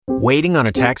Waiting on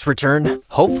a tax return?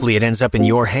 Hopefully it ends up in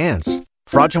your hands.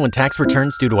 Fraudulent tax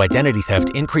returns due to identity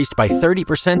theft increased by 30%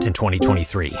 in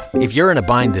 2023. If you're in a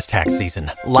bind this tax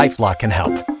season, LifeLock can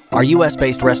help. Our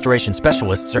U.S.-based restoration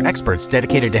specialists are experts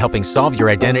dedicated to helping solve your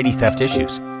identity theft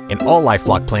issues. And all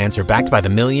LifeLock plans are backed by the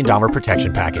 $1 Million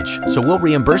Protection Package. So we'll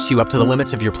reimburse you up to the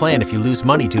limits of your plan if you lose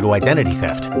money due to identity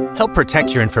theft. Help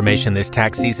protect your information this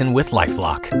tax season with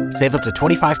LifeLock. Save up to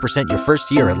 25% your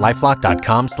first year at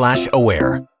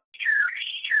LifeLock.com/aware.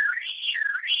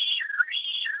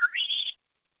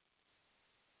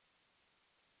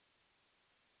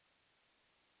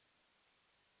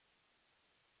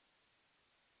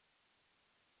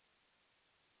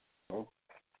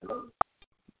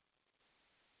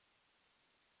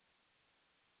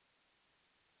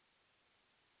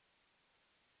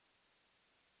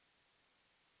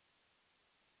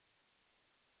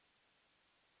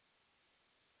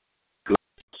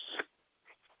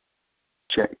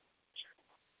 Check,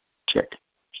 check,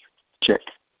 check,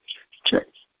 check.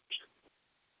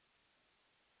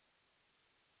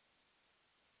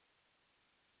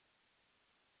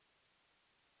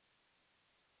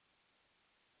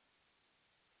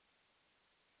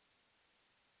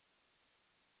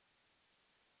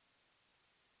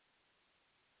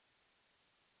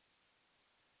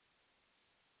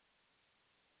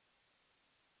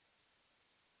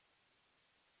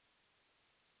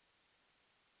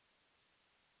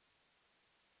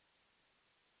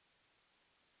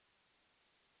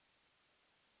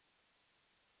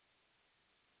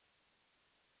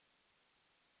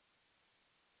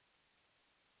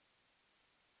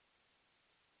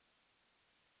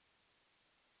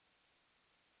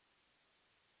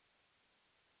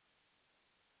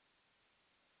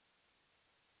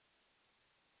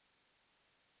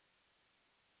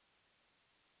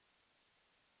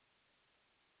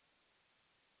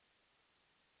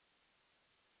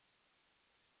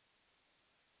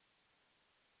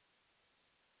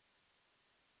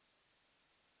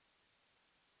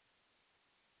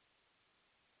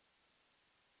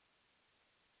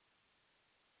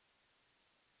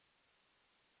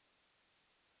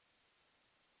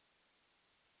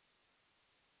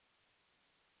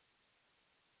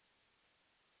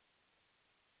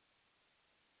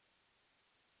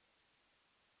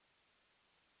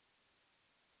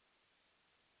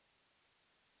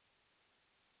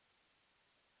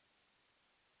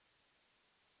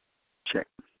 Check,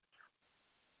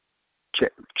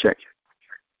 check, check,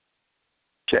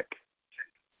 check.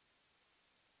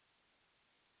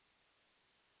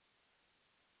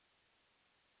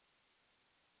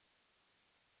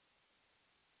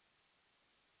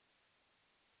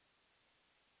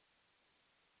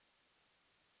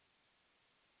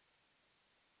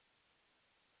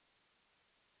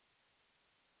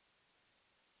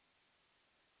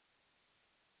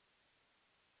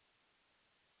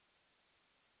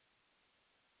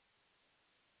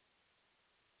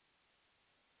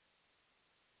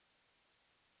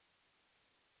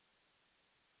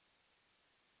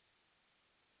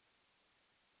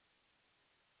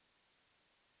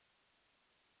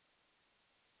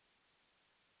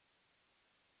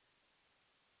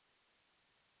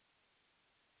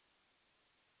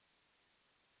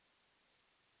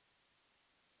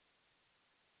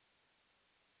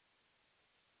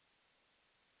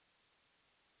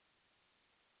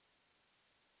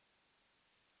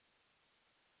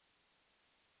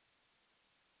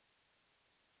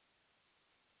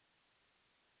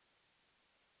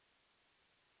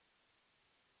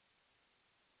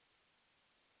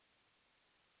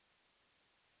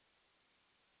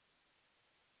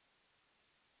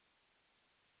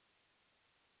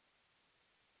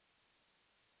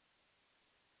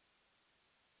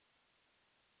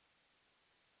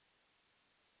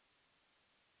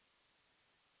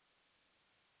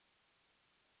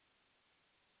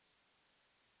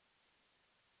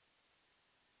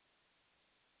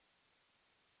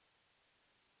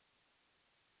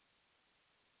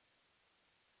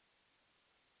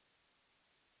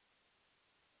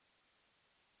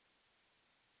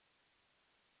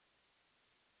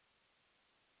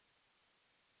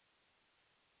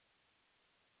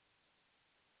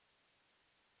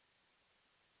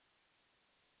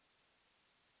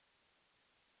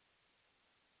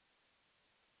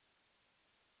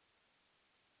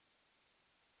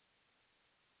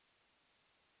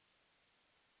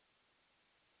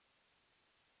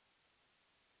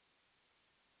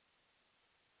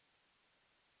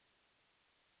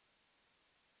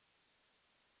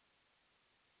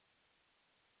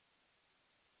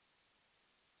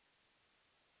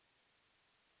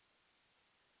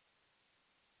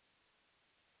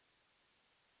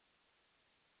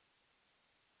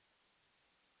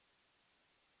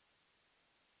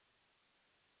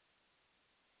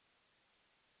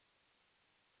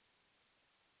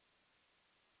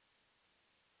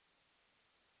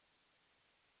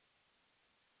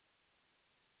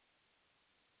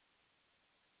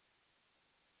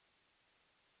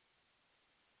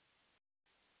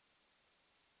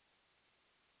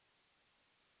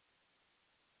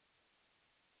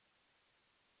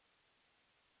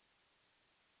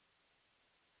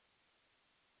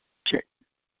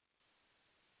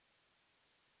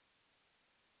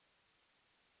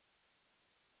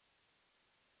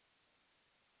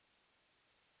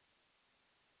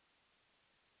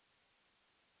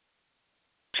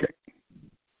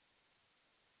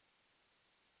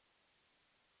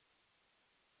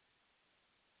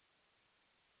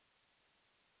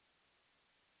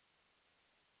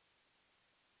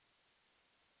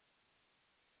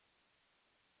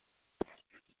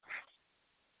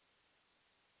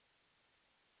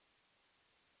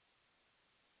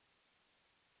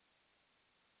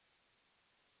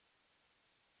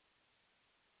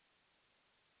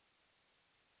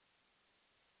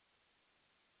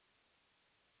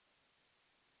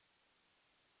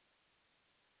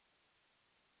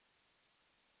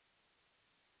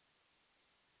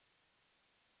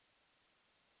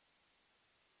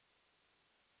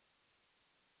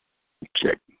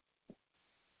 check,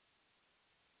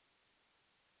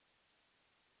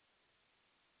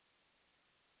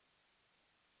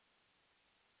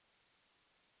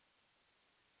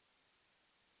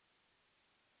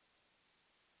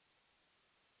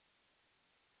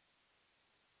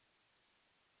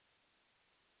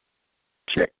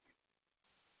 check,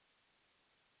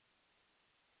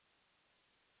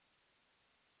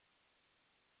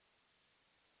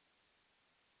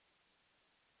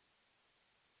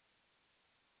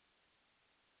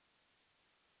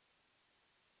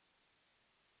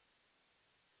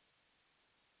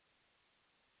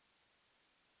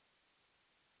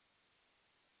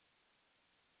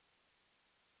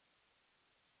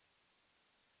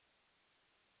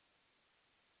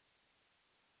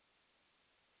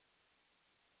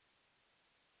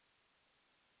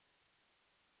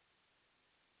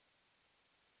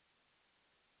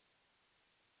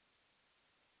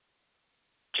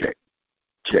 check,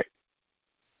 check,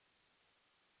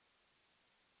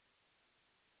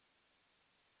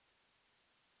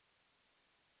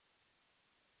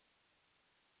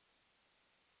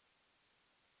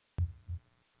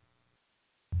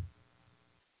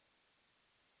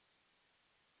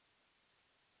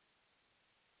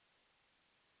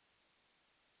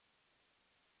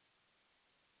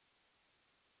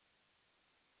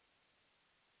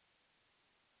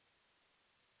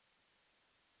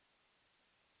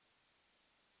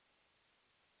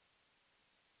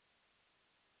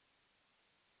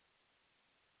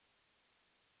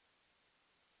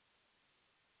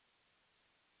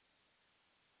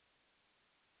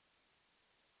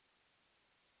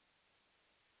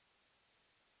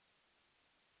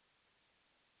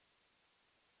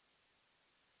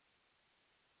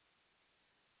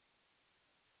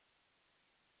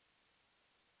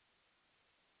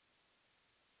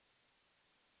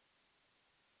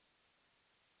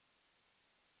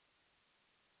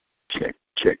 check,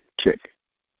 check, check,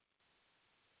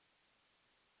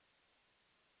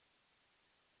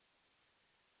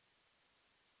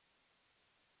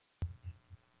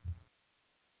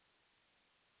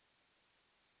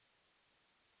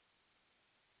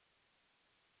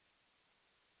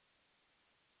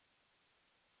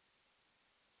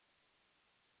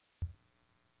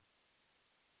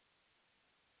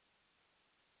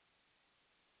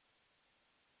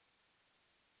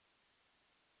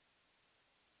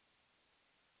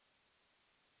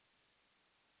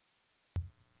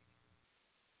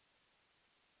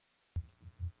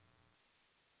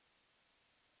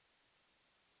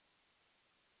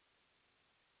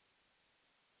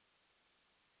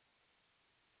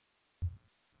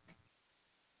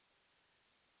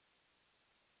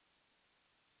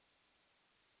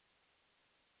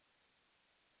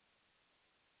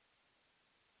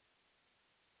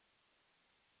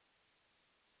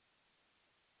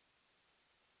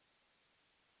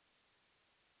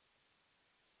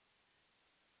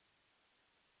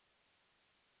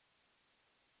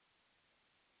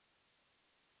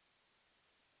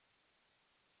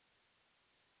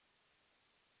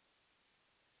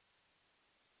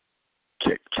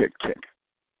 check, check, check,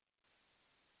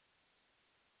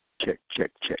 check,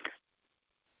 check, check,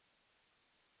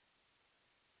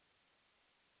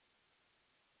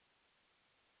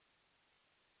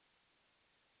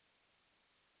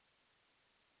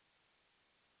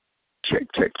 check,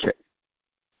 check, check.